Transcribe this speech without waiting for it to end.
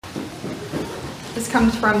This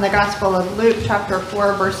comes from the Gospel of Luke, chapter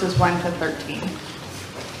 4, verses 1 to 13.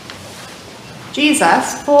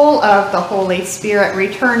 Jesus, full of the Holy Spirit,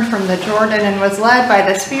 returned from the Jordan and was led by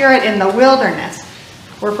the Spirit in the wilderness,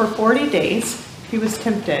 where for 40 days he was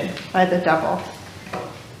tempted by the devil.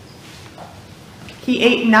 He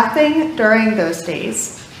ate nothing during those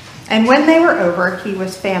days, and when they were over, he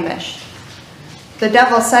was famished. The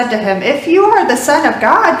devil said to him, "If you are the Son of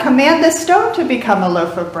God, command this stone to become a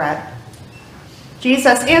loaf of bread."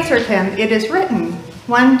 Jesus answered him, "It is written,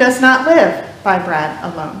 one does not live by bread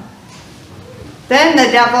alone." Then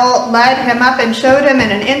the devil led him up and showed him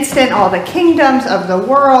in an instant all the kingdoms of the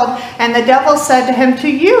world. And the devil said to him, "To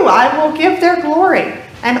you I will give their glory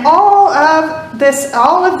and all of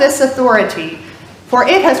this authority, for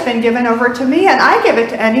it has been given over to me, and I give it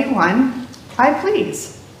to anyone I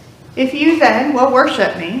please. If you then will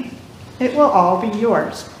worship me, it will all be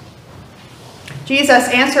yours." Jesus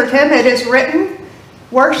answered him, "It is written,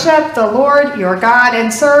 worship the Lord your God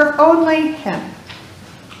and serve only him."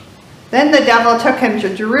 Then the devil took him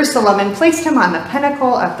to Jerusalem and placed him on the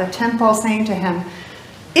pinnacle of the temple, saying to him,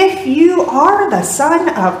 "If you are the Son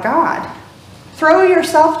of God, throw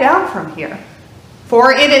yourself down from here.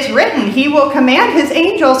 For it is written, he will command his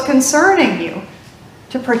angels concerning you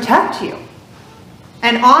to protect you.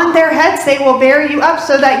 And on their heads they will bear you up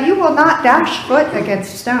so that you will not dash foot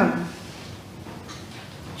against stone."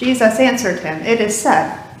 Jesus answered him, "It is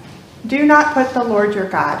said, do not put the Lord your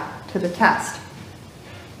God to the test."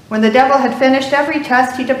 When the devil had finished every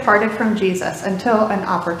test, he departed from Jesus until an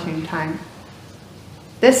opportune time.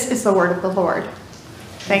 This is the word of the Lord.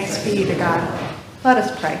 Thanks be to God. Let us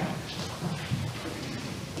pray.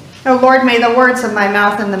 O Lord, may the words of my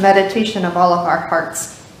mouth and the meditation of all of our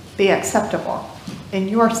hearts be acceptable in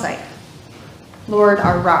your sight, Lord,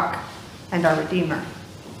 our rock and our Redeemer.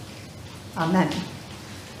 Amen.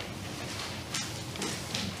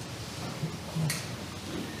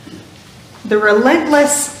 The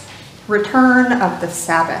relentless return of the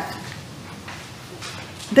Sabbath.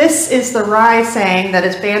 This is the wry saying that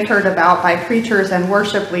is bantered about by preachers and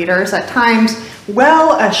worship leaders, at times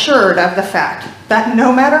well assured of the fact that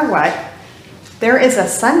no matter what, there is a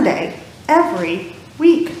Sunday every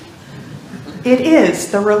week. It is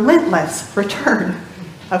the relentless return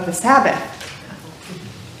of the Sabbath.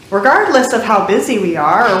 Regardless of how busy we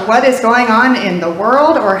are, or what is going on in the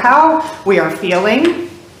world, or how we are feeling,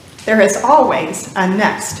 there is always a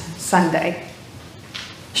next Sunday.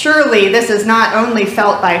 Surely this is not only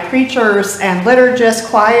felt by preachers and liturgists,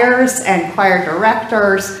 choirs and choir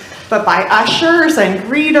directors, but by ushers and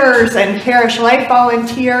greeters and parish life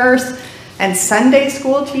volunteers and Sunday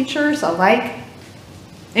school teachers alike.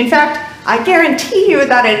 In fact, I guarantee you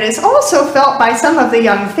that it is also felt by some of the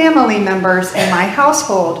young family members in my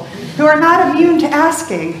household who are not immune to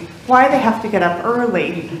asking why they have to get up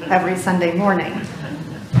early every Sunday morning.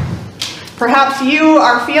 Perhaps you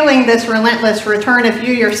are feeling this relentless return if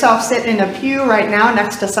you yourself sit in a pew right now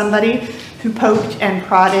next to somebody who poked and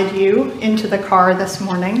prodded you into the car this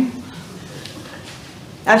morning.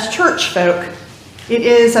 As church folk, it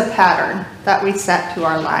is a pattern that we set to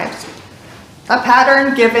our lives. A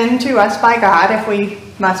pattern given to us by God, if we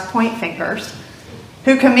must point fingers,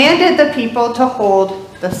 who commanded the people to hold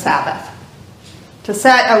the Sabbath, to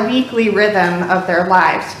set a weekly rhythm of their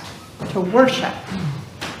lives, to worship.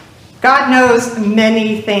 God knows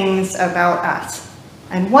many things about us,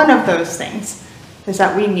 and one of those things is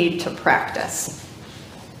that we need to practice,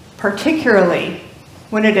 particularly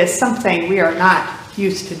when it is something we are not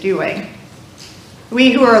used to doing. We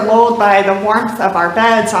who are lulled by the warmth of our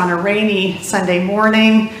beds on a rainy Sunday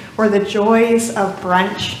morning or the joys of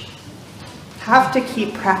brunch have to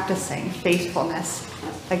keep practicing faithfulness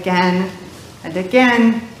again and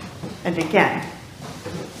again and again,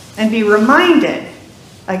 and be reminded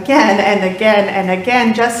again and again and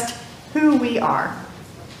again just who we are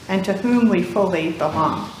and to whom we fully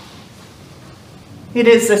belong. It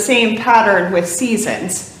is the same pattern with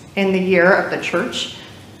seasons in the year of the church.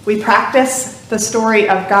 We practice the story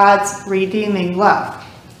of God's redeeming love,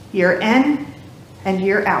 year in and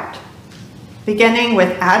year out, beginning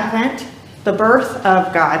with Advent, the birth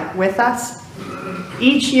of God with us.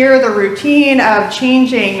 Each year, the routine of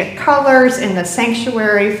changing colors in the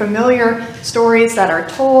sanctuary, familiar stories that are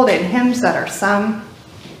told and hymns that are sung.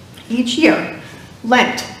 Each year,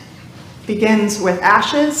 Lent begins with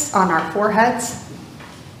ashes on our foreheads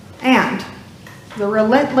and the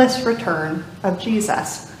relentless return of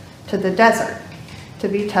Jesus to the desert to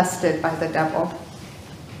be tested by the devil.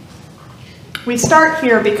 We start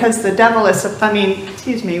here because the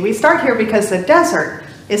desert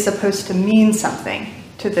is supposed to mean something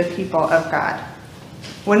to the people of God.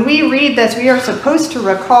 When we read this, we are supposed to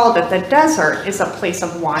recall that the desert is a place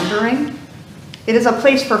of wandering. It is a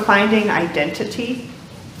place for finding identity,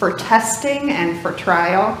 for testing, and for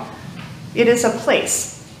trial. It is a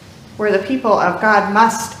place where the people of God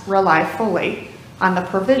must rely fully on the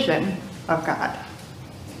provision of God.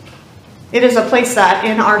 It is a place that,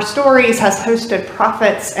 in our stories, has hosted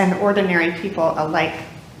prophets and ordinary people alike.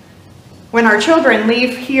 When our children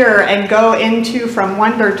leave here and go into From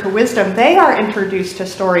Wonder to Wisdom, they are introduced to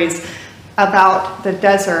stories about the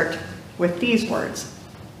desert with these words.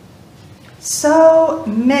 So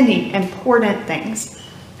many important things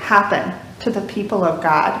happen to the people of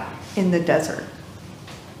God in the desert.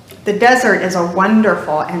 The desert is a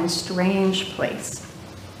wonderful and strange place.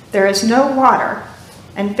 There is no water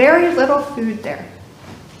and very little food there.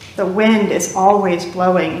 The wind is always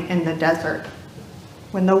blowing in the desert.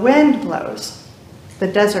 When the wind blows, the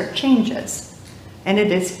desert changes, and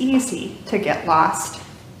it is easy to get lost.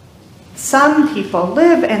 Some people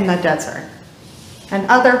live in the desert, and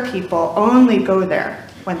other people only go there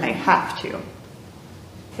when they have to.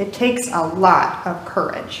 It takes a lot of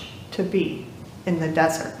courage to be in the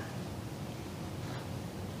desert.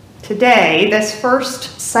 Today, this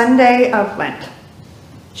first Sunday of Lent,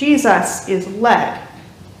 Jesus is led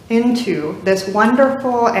into this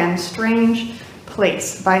wonderful and strange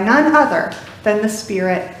place by none other than the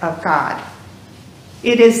Spirit of God.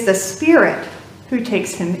 It is the Spirit who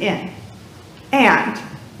takes him in, and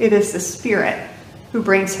it is the Spirit who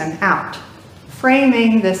brings him out,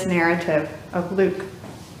 framing this narrative of Luke.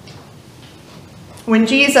 When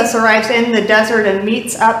Jesus arrives in the desert and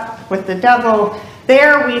meets up with the devil,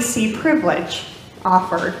 there we see privilege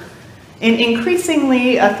offered in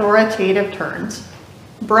increasingly authoritative terms.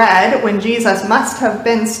 Bread, when Jesus must have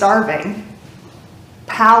been starving.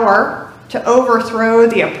 Power to overthrow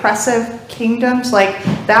the oppressive kingdoms like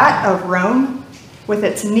that of Rome, with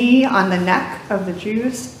its knee on the neck of the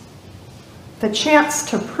Jews. The chance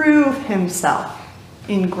to prove himself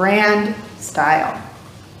in grand style.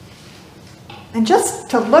 And just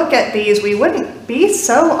to look at these, we wouldn't be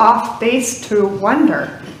so off base to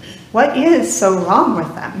wonder, what is so wrong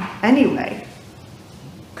with them anyway?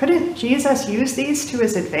 Couldn't Jesus use these to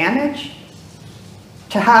his advantage?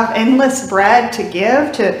 To have endless bread to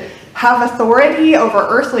give, to have authority over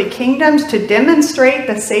earthly kingdoms, to demonstrate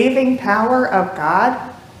the saving power of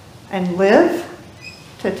God, and live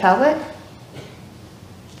to tell it?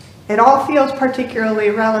 It all feels particularly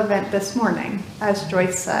relevant this morning, as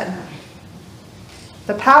Joyce said.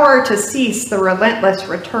 The power to cease the relentless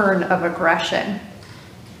return of aggression,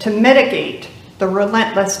 to mitigate the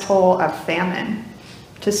relentless toll of famine,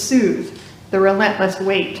 to soothe the relentless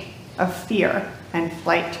weight of fear and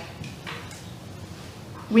flight.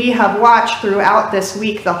 We have watched throughout this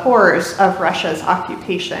week the horrors of Russia's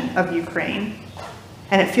occupation of Ukraine,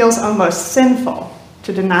 and it feels almost sinful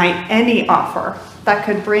to deny any offer that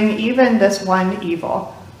could bring even this one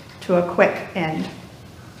evil to a quick end.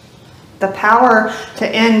 The power to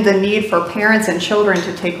end the need for parents and children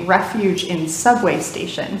to take refuge in subway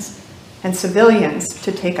stations and civilians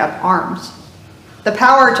to take up arms. The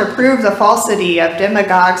power to prove the falsity of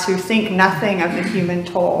demagogues who think nothing of the human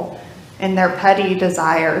toll in their petty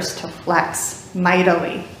desires to flex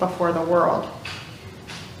mightily before the world.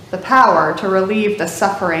 The power to relieve the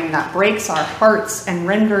suffering that breaks our hearts and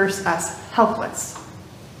renders us helpless.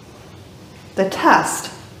 The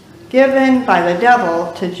test given by the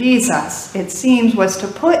devil to Jesus, it seems, was to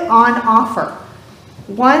put on offer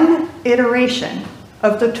one iteration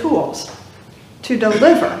of the tools to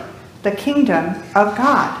deliver the kingdom of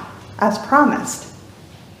God as promised,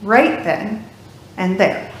 right then and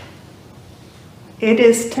there. It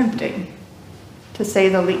is tempting, to say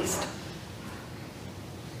the least.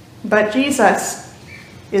 But Jesus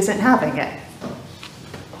isn't having it.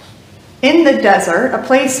 In the desert, a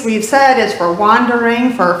place we've said is for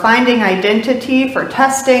wandering, for finding identity, for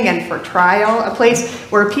testing, and for trial, a place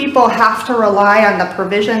where people have to rely on the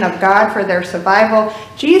provision of God for their survival,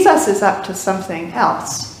 Jesus is up to something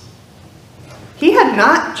else. He had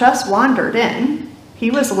not just wandered in. He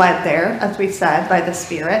was led there, as we said, by the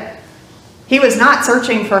Spirit. He was not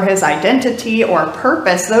searching for his identity or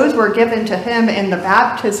purpose. Those were given to him in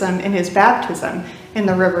his baptism in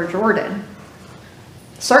the River Jordan.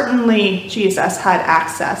 Certainly, Jesus had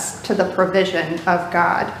access to the provision of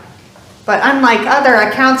God. But unlike other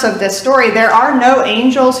accounts of this story, there are no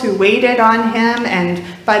angels who waited on him, and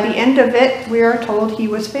by the end of it, we are told he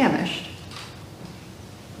was famished.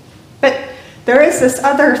 But there is this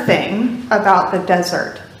other thing about the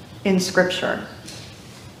desert in Scripture.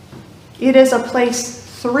 It is a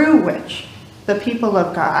place through which the people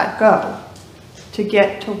of God go to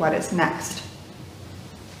get to what is next.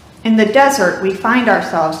 In the desert, we find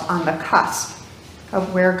ourselves on the cusp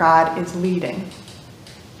of where God is leading.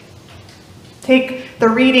 Take the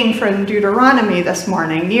reading from Deuteronomy this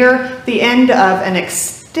morning, near the end of an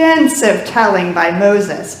extensive telling by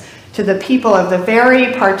Moses to the people of the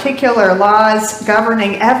very particular laws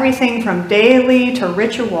governing everything from daily to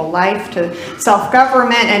ritual life to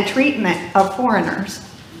self-government and treatment of foreigners.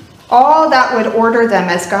 All that would order them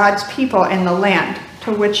as God's people in the land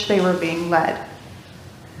to which they were being led.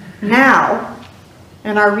 Now,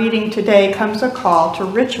 in our reading today, comes a call to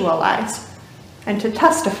ritualize and to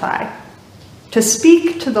testify, to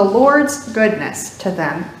speak to the Lord's goodness to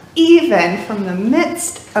them, even from the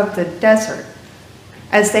midst of the desert,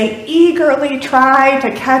 as they eagerly try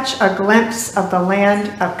to catch a glimpse of the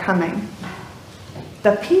land of coming.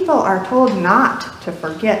 The people are told not to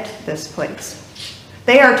forget this place.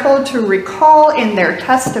 They are told to recall in their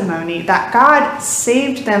testimony that God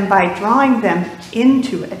saved them by drawing them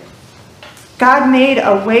into it. God made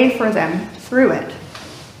a way for them through it,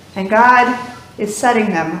 and God is setting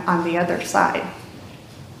them on the other side.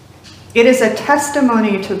 It is a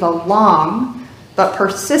testimony to the long but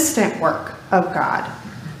persistent work of God,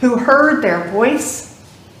 who heard their voice,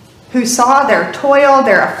 who saw their toil,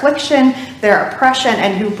 their affliction, their oppression,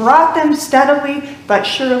 and who brought them steadily but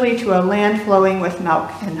surely to a land flowing with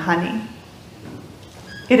milk and honey.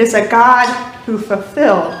 It is a God who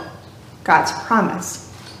fulfilled God's promise.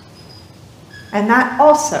 And that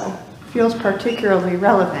also feels particularly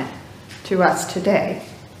relevant to us today.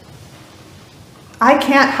 I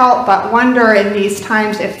can't help but wonder in these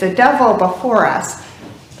times if the devil before us,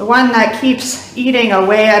 the one that keeps eating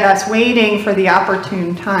away at us, waiting for the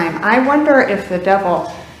opportune time, I wonder if the devil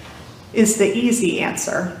is the easy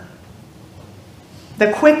answer,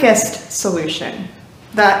 the quickest solution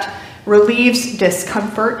that relieves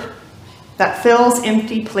discomfort, that fills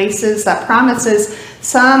empty places, that promises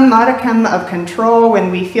some modicum of control when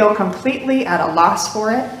we feel completely at a loss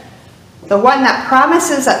for it. The one that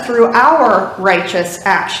promises that through our righteous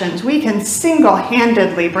actions, we can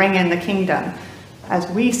single-handedly bring in the kingdom as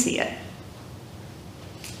we see it.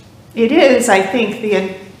 It is, I think, the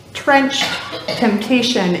entrenched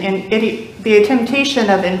temptation the temptation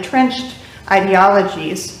of entrenched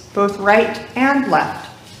ideologies, both right and left,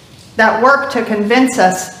 that work to convince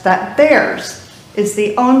us that theirs is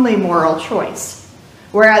the only moral choice,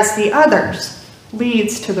 whereas the others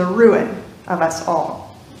leads to the ruin of us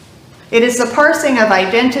all. It is the parsing of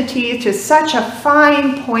identity to such a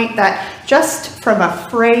fine point that just from a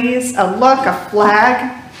phrase, a look, a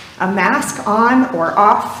flag, a mask on or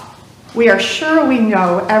off, we are sure we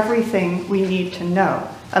know everything we need to know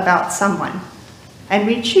about someone. And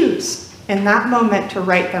we choose in that moment to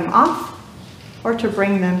write them off or to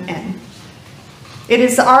bring them in. It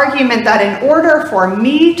is the argument that in order for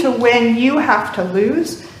me to win, you have to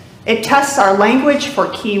lose. It tests our language for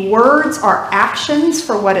key words, our actions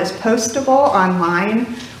for what is postable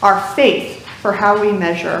online, our faith for how we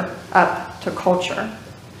measure up to culture.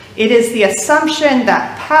 It is the assumption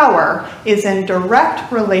that power is in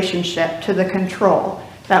direct relationship to the control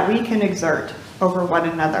that we can exert over one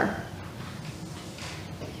another.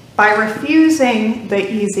 By refusing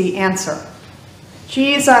the easy answer,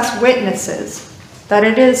 Jesus witnesses that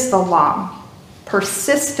it is the long,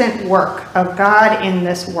 persistent work of God in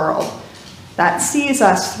this world that sees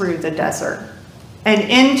us through the desert and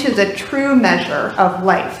into the true measure of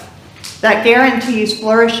life that guarantees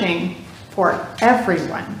flourishing for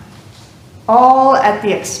everyone, all at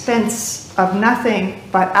the expense of nothing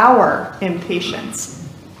but our impatience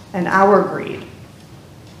and our greed.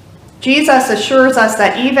 Jesus assures us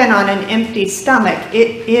that even on an empty stomach,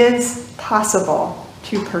 it is possible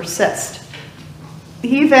to persist.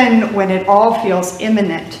 Even when it all feels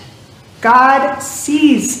imminent, God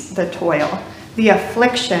sees the toil, the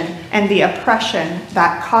affliction, and the oppression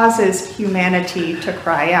that causes humanity to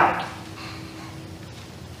cry out.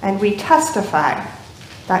 And we testify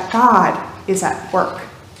that God is at work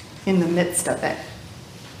in the midst of it.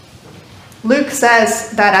 Luke says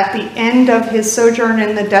that at the end of his sojourn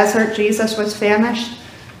in the desert, Jesus was famished,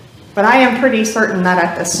 but I am pretty certain that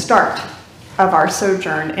at the start of our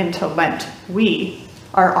sojourn into Lent, we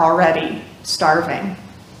are already starving.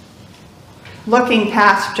 Looking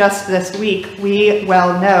past just this week, we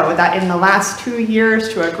well know that in the last 2 years,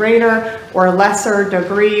 to a greater or lesser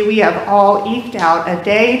degree, we have all eked out a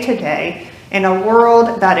day to day in a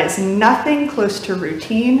world that is nothing close to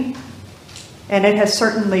routine, and it has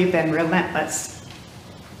certainly been relentless.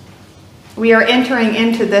 We are entering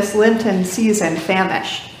into this Lenten season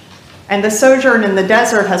famished, and the sojourn in the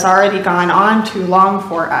desert has already gone on too long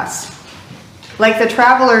for us. Like the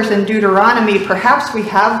travelers in Deuteronomy, perhaps we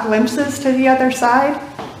have glimpses to the other side,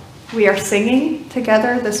 We are singing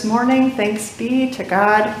together this morning, thanks be to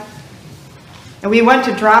God. And we want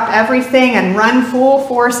to drop everything and run full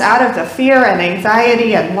force out of the fear and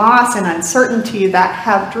anxiety and loss and uncertainty that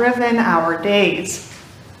have driven our days.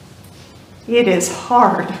 It is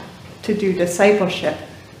hard to do discipleship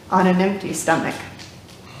on an empty stomach.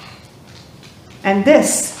 And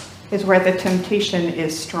this is where the temptation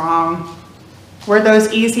is strong, where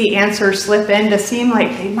those easy answers slip in to seem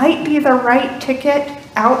like they might be the right ticket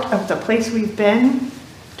out of the place we've been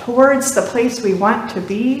towards the place we want to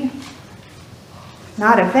be.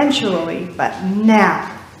 Not eventually, but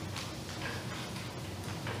now.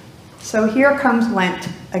 So here comes Lent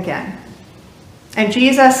again. And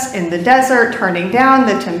Jesus in the desert, turning down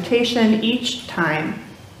the temptation each time,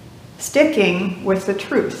 sticking with the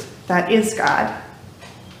truth that is God.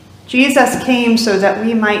 Jesus came so that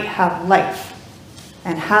we might have life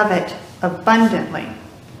and have it abundantly.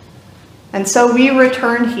 And so we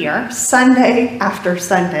return here, Sunday after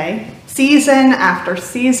Sunday, season after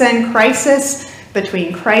season, crisis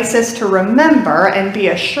between crisis, to remember and be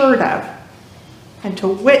assured of, and to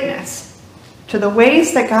witness to the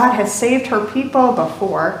ways that God has saved her people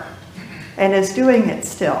before and is doing it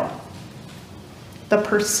still. The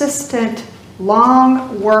persistent,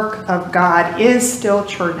 long work of God is still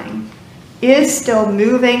churning, is still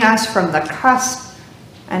moving us from the cusp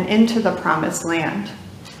and into the promised land.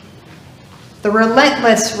 The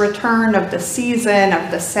relentless return of the season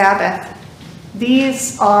of the Sabbath,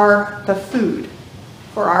 these are the food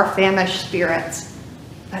for our famished spirits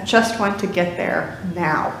that just want to get there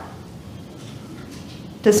now.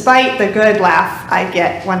 Despite the good laugh I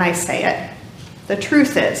get when I say it, the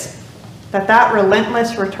truth is that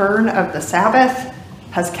relentless return of the Sabbath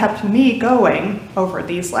has kept me going over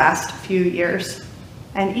these last few years,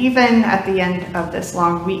 and even at the end of this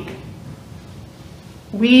long week.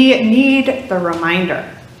 We need the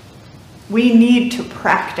reminder. We need to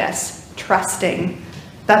practice trusting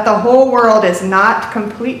that the whole world is not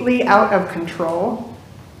completely out of control,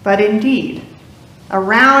 but indeed,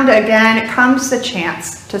 around again comes the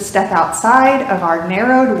chance to step outside of our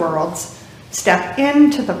narrowed worlds, step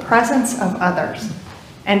into the presence of others,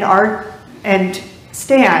 and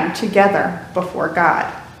stand together before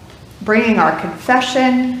God, bringing our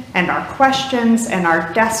confession and our questions and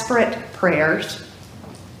our desperate prayers.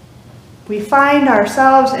 We find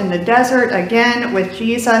ourselves in the desert again with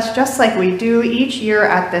Jesus, just like we do each year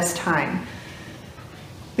at this time.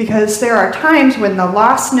 Because there are times when the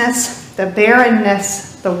lostness, the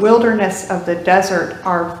barrenness, the wilderness of the desert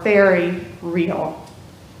are very real.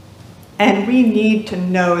 And we need to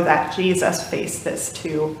know that Jesus faced this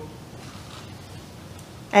too.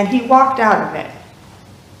 And he walked out of it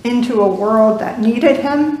into a world that needed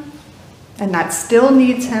him and that still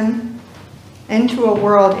needs him, into a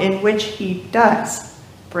world in which he does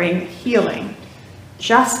bring healing,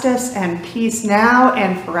 justice, and peace now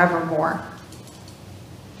and forevermore.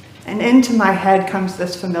 And into my head comes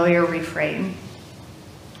this familiar refrain.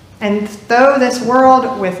 And though this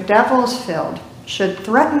world with devils filled should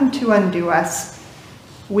threaten to undo us,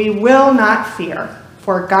 we will not fear,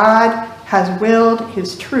 for God has willed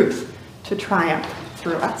his truth to triumph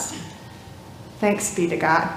through us. Thanks be to God.